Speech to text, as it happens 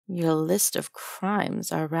Your list of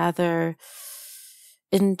crimes are rather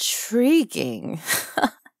intriguing.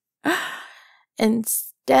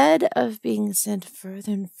 Instead of being sent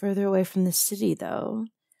further and further away from the city, though,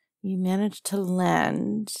 you managed to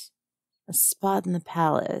land a spot in the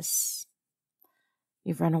palace.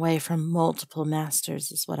 You've run away from multiple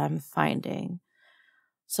masters, is what I'm finding.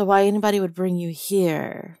 So why anybody would bring you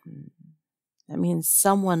here? That means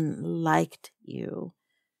someone liked you.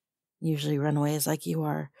 Usually runaways like you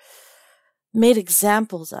are made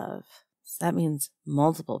examples of. So that means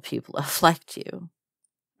multiple people have liked you.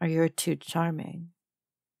 Or you're too charming.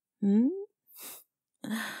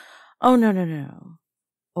 Oh, no.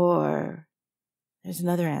 Or there's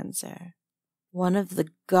another answer. One of the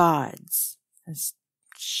gods has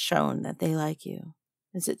shown that they like you.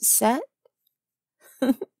 Is it Set?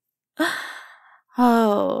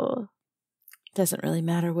 Oh, doesn't really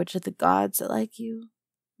matter which of the gods that like you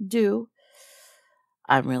do.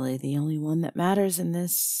 I'm really the only one that matters in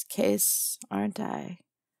this case, aren't I?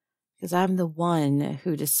 Because I'm the one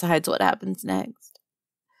who decides what happens next.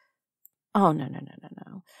 Oh, no.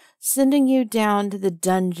 Sending you down to the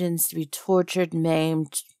dungeons to be tortured,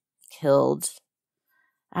 maimed, killed.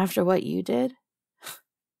 After what you did?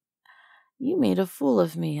 You made a fool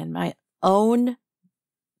of me in my own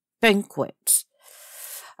banquet.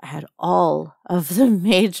 I had all of the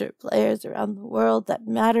major players around the world that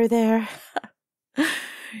matter there.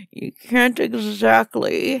 You can't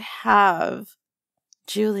exactly have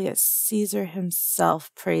Julius Caesar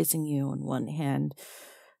himself praising you on one hand,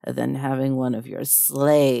 and then having one of your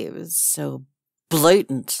slaves so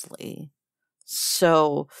blatantly,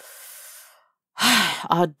 so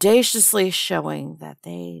audaciously showing that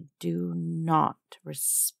they do not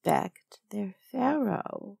respect their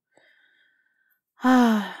Pharaoh.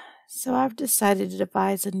 So I've decided to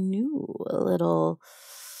devise a new little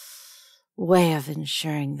way of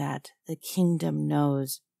ensuring that the kingdom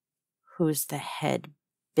knows who's the head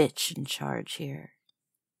bitch in charge here.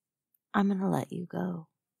 I'm gonna let you go.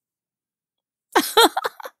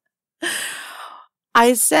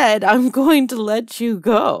 I said I'm going to let you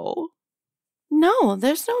go. No,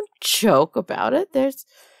 there's no joke about it. There's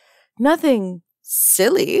nothing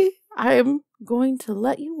silly. I'm going to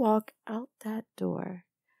let you walk out that door,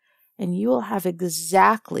 and you will have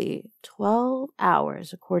exactly 12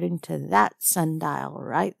 hours according to that sundial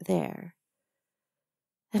right there.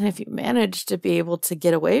 And if you manage to be able to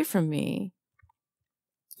get away from me,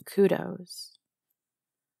 kudos.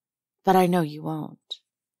 But I know you won't,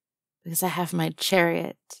 because I have my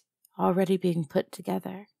chariot already being put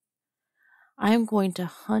together. I am going to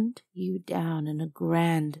hunt you down in a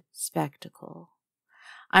grand spectacle.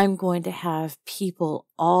 I'm going to have people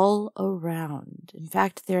all around. In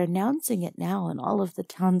fact, they're announcing it now in all of the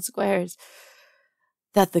town squares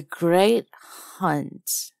that the great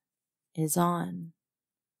hunt is on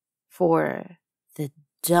for the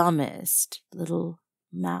dumbest little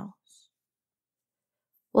mouse.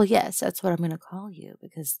 Well, yes, that's what I'm going to call you,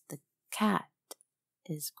 because the cat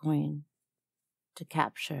is going to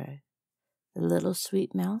capture the little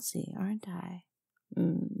sweet mousie, aren't I?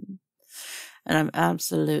 And I'm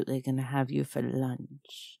absolutely going to have you for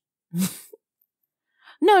lunch.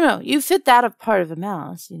 No, you fit that of part of a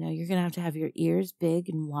mouse. You know, you're going to have your ears big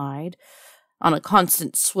and wide on a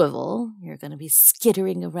constant swivel. You're going to be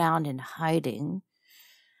skittering around and hiding.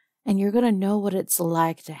 And you're going to know what it's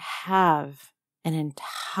like to have an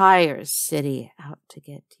entire city out to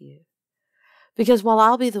get you. Because while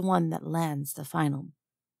I'll be the one that lands the final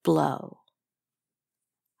blow,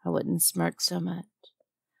 I wouldn't smirk so much.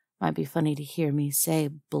 Might be funny to hear me say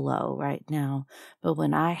blow right now, but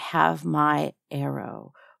when I have my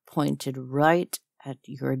arrow pointed right at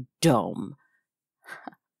your dome,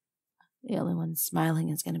 the only one smiling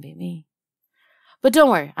is going to be me. But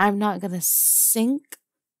don't worry, I'm not going to sink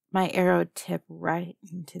my arrow tip right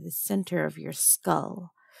into the center of your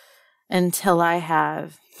skull until I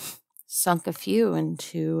have sunk a few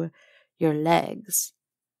into your legs.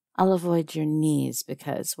 I'll avoid your knees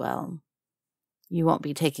because, well, you won't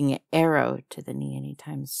be taking an arrow to the knee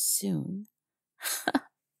anytime soon.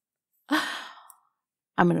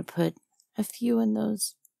 I'm going to put a few in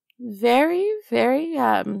those very, very,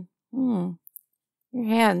 your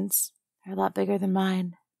hands are a lot bigger than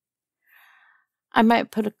mine. I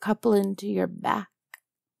might put a couple into your back.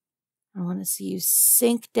 I want to see you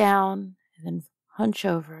sink down and then hunch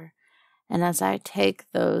over. And as I take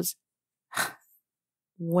those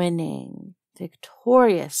winning,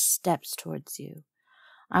 victorious steps towards you,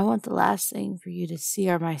 I want the last thing for you to see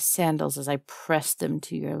are my sandals as I press them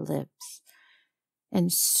to your lips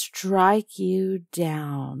and strike you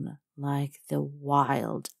down like the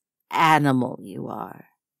wild animal you are.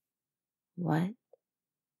 What?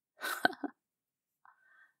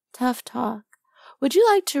 Tough talk. Would you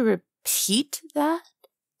like to repeat that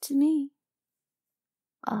to me?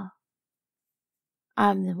 Ah,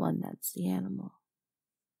 I'm the one that's the animal.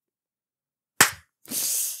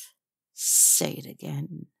 Say it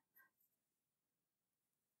again.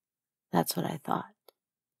 That's what I thought.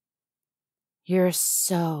 You're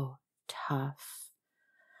so tough.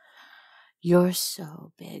 You're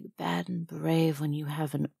so big, bad, and brave when you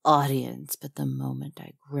have an audience, but the moment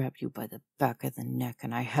I grab you by the back of the neck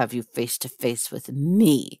and I have you face to face with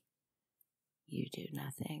me, you do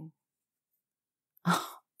nothing.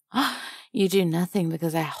 You do nothing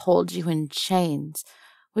because I hold you in chains.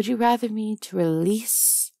 Would you rather me to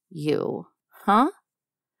release you, huh?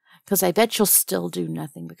 Because I bet you'll still do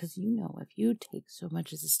nothing, because you know if you take so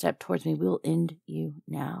much as a step towards me, we'll end you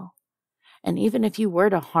now. And even if you were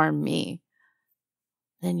to harm me,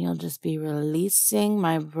 then you'll just be releasing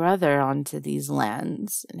my brother onto these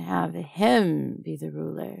lands and have him be the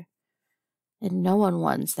ruler. And no one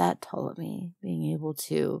wants that Ptolemy being able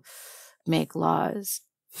to make laws.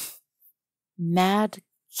 Mad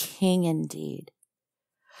king indeed.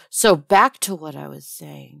 So back to what I was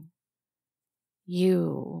saying.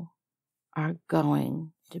 You are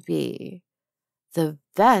going to be the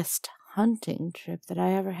best hunting trip that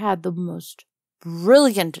I ever had, the most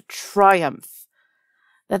brilliant triumph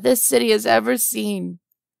that this city has ever seen.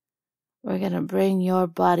 We're going to bring your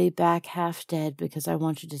body back half dead because I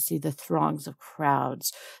want you to see the throngs of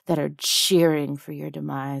crowds that are cheering for your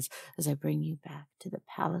demise as I bring you back to the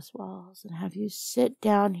palace walls and have you sit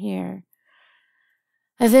down here.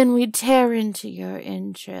 And then we tear into your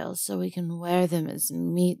entrails so we can wear them as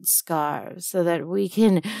meat scarves, so that we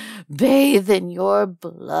can bathe in your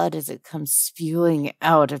blood as it comes spewing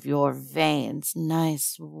out of your veins.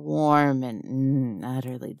 Nice, warm, and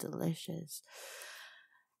utterly delicious.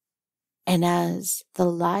 And as the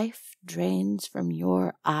life drains from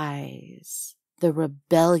your eyes, the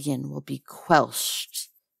rebellion will be quelched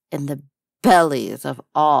in the bellies of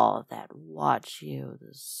all that watch you,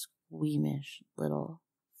 the squeamish little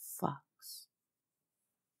fucks.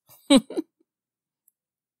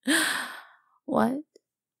 What?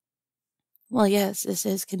 Well, yes, this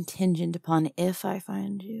is contingent upon if I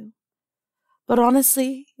find you. But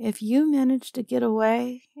honestly, if you manage to get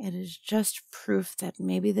away, it is just proof that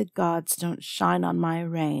maybe the gods don't shine on my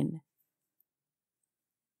reign.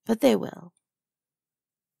 But they will.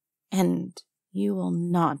 And you will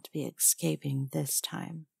not be escaping this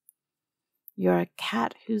time. You're a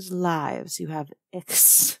cat whose lives you have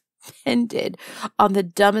expended on the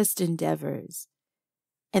dumbest endeavors.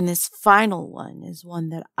 And this final one is one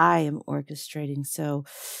that I am orchestrating, so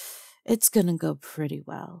it's going to go pretty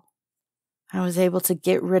well. I was able to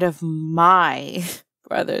get rid of my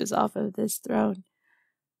brothers off of this throne.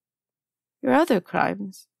 Your other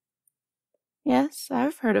crimes. Yes,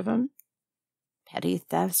 I've heard of them. Petty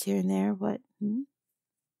thefts here and there, what?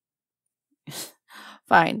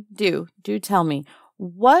 Fine, do tell me.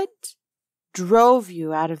 What drove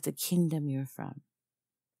you out of the kingdom you're from?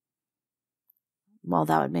 Well,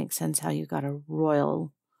 that would make sense how you got a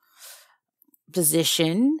royal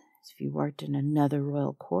position if you worked in another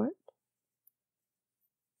royal court.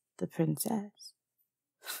 The princess.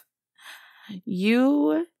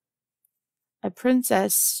 A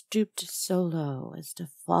princess stooped so low as to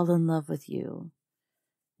fall in love with you,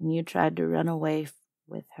 and you tried to run away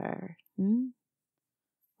with her.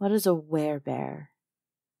 What is a werebear?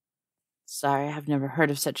 Sorry, I've never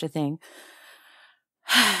heard of such a thing.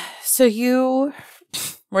 So you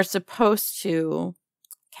were supposed to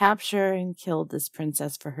capture and kill this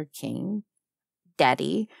princess for her king,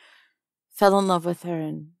 Daddy, fell in love with her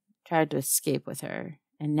and tried to escape with her.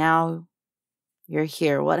 And now you're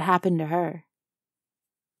here. What happened to her?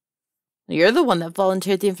 You're the one that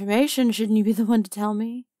volunteered the information. Shouldn't you be the one to tell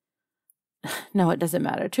me? No, it doesn't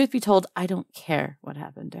matter. Truth be told, I don't care what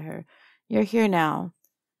happened to her. You're here now.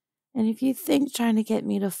 And if you think trying to get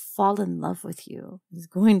me to fall in love with you is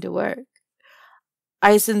going to work,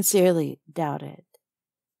 I sincerely doubt it.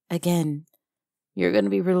 Again, you're going to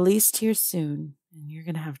be released here soon, and you're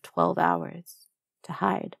going to have 12 hours to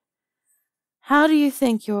hide. How do you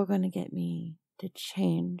think you're going to get me to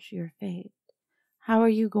change your fate? How are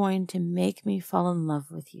you going to make me fall in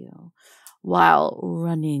love with you while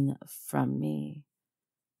running from me?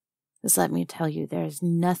 Just let me tell you, there's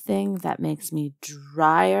nothing that makes me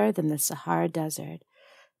drier than the Sahara Desert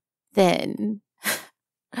than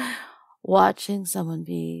watching someone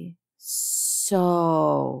be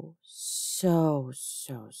so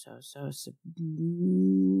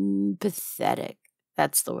pathetic.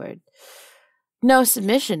 That's the word. No,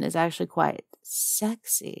 submission is actually quite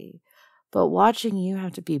sexy. But watching you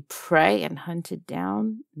have to be prey and hunted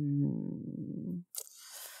down,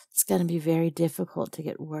 it's going to be very difficult to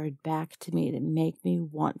get word back to me to make me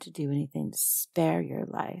want to do anything to spare your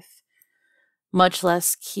life, much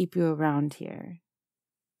less keep you around here.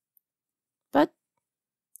 But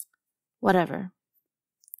whatever.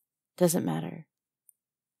 Doesn't matter.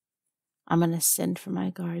 I'm going to send for my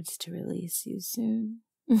guards to release you soon.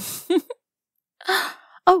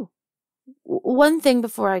 Oh, one thing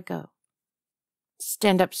before I go.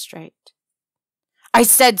 Stand up straight. I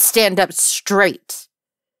said stand up straight.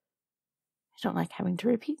 I don't like having to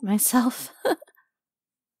repeat myself.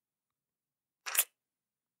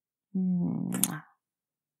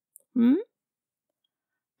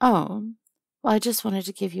 Oh, well, I just wanted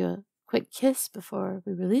to give you a quick kiss before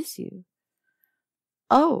we release you.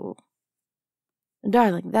 Oh,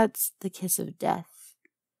 darling, that's the kiss of death,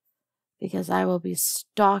 because I will be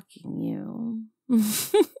stalking you.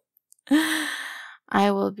 I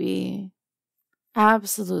will be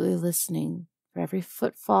absolutely listening for every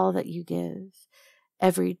footfall that you give,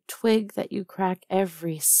 every twig that you crack,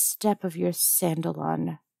 every step of your sandal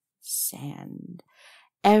on sand,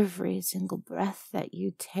 every single breath that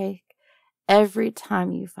you take, every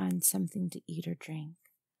time you find something to eat or drink.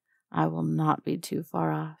 I will not be too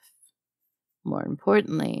far off. More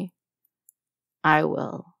importantly, I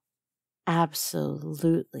will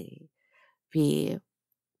absolutely be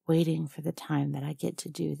waiting for the time that I get to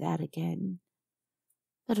do that again.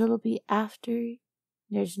 But it'll be after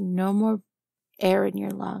there's no more air in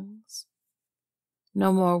your lungs,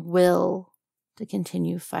 no more will to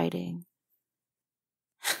continue fighting.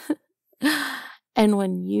 And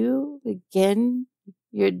when you begin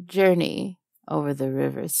your journey over the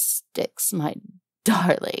river Styx, my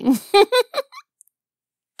darling,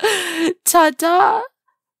 ta-ta,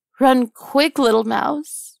 run quick, little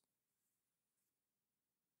mouse.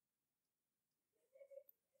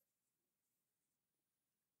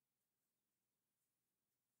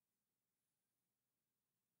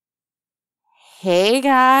 Hey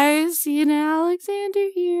guys, Alexander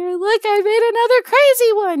here. Look, I made another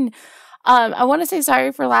crazy one. I want to say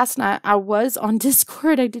sorry for last night. I was on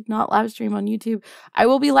Discord. I did not live stream on YouTube. I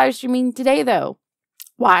will be live streaming today though.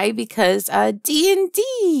 Why? Because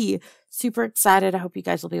D&D. Super excited. I hope you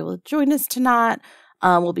guys will be able to join us tonight.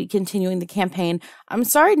 We'll be continuing the campaign. I'm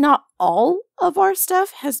sorry, not all of our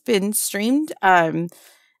stuff has been streamed.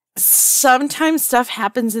 Sometimes stuff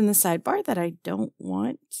happens in the sidebar that I don't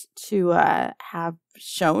want to have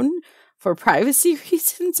shown for privacy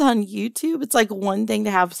reasons on YouTube. It's like one thing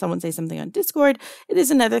to have someone say something on Discord. It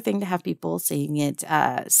is another thing to have people seeing it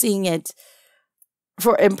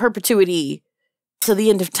for in perpetuity till the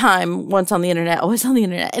end of time. Once on the internet, always on the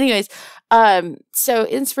internet. Anyways, so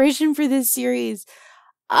inspiration for this series,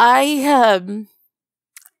 I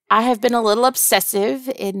have been a little obsessive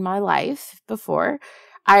in my life before.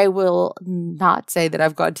 I will not say that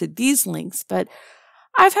I've gone to these links, but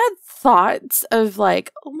I've had thoughts of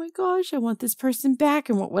like, oh my gosh, I want this person back,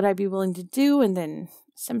 and what would I be willing to do? And then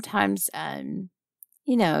sometimes,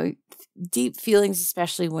 deep feelings,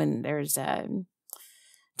 especially when there's there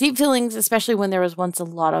was once a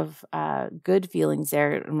lot of good feelings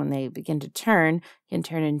there, and when they begin to can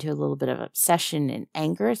turn into a little bit of obsession and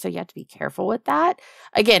anger. So you have to be careful with that.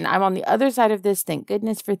 Again, I'm on the other side of this. Thank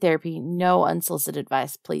goodness for therapy. No unsolicited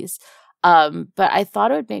advice, please. But I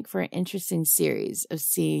thought it would make for an interesting series of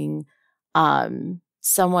seeing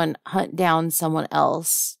someone hunt down someone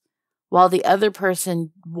else while the other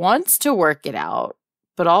person wants to work it out,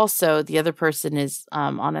 but also the other person is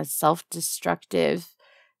on a self-destructive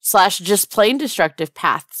 / just plain destructive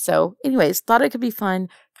path. So anyways, thought it could be fun.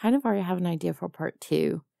 Kind of already have an idea for part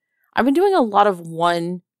 2. I've been doing a lot of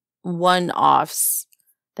one-offs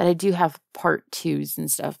that I do have part 2s and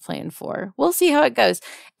stuff planned for. We'll see how it goes.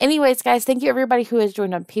 Anyways, guys, thank you everybody who has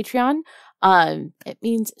joined on Patreon. It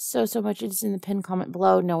means so much. It is in the pinned comment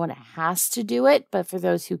below. No one has to do it, but for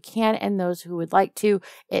those who can and those who would like to,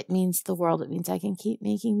 it means the world. It means I can keep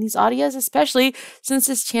making these audios, especially since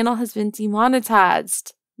this channel has been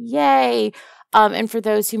demonetized. Yay! And for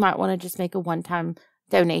those who might want to just make a one-time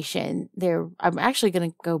donation, I'm actually going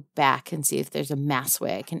to go back and see if there's a mass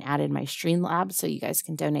way I can add in my Streamlabs so you guys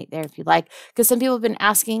can donate there if you'd like. Because some people have been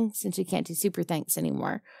asking, since we can't do super thanks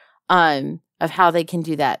anymore, of how they can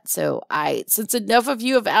do that. So since enough of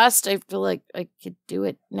you have asked, I feel like I could do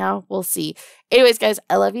it now. We'll see. Anyways, guys,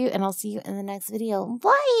 I love you, and I'll see you in the next video.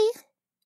 Bye!